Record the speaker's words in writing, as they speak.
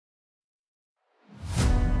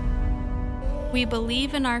We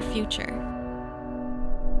believe in our future.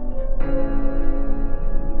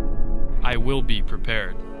 I will be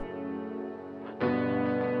prepared.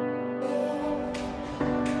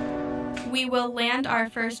 We will land our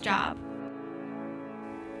first job.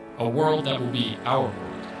 A world that will be our world.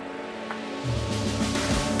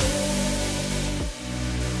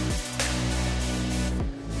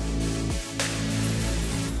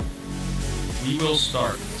 We will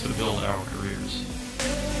start to build our careers.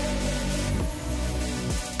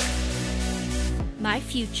 My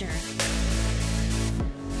future.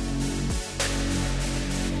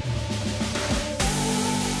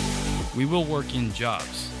 We will work in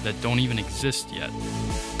jobs that don't even exist yet.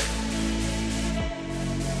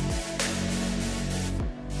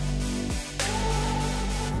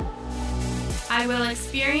 I will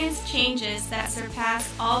experience changes that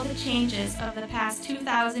surpass all the changes of the past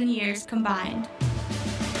 2,000 years combined.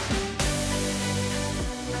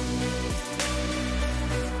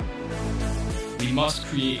 We must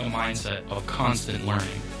create a mindset of constant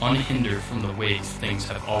learning, unhindered from the ways things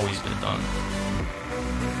have always been done.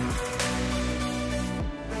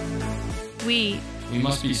 We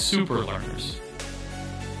must be super learners.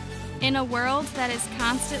 In a world that is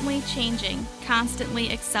constantly changing,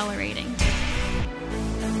 constantly accelerating.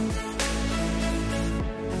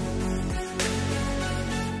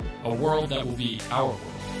 A world that will be our world.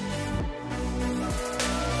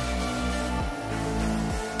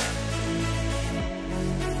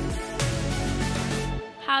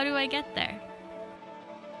 How do I get there?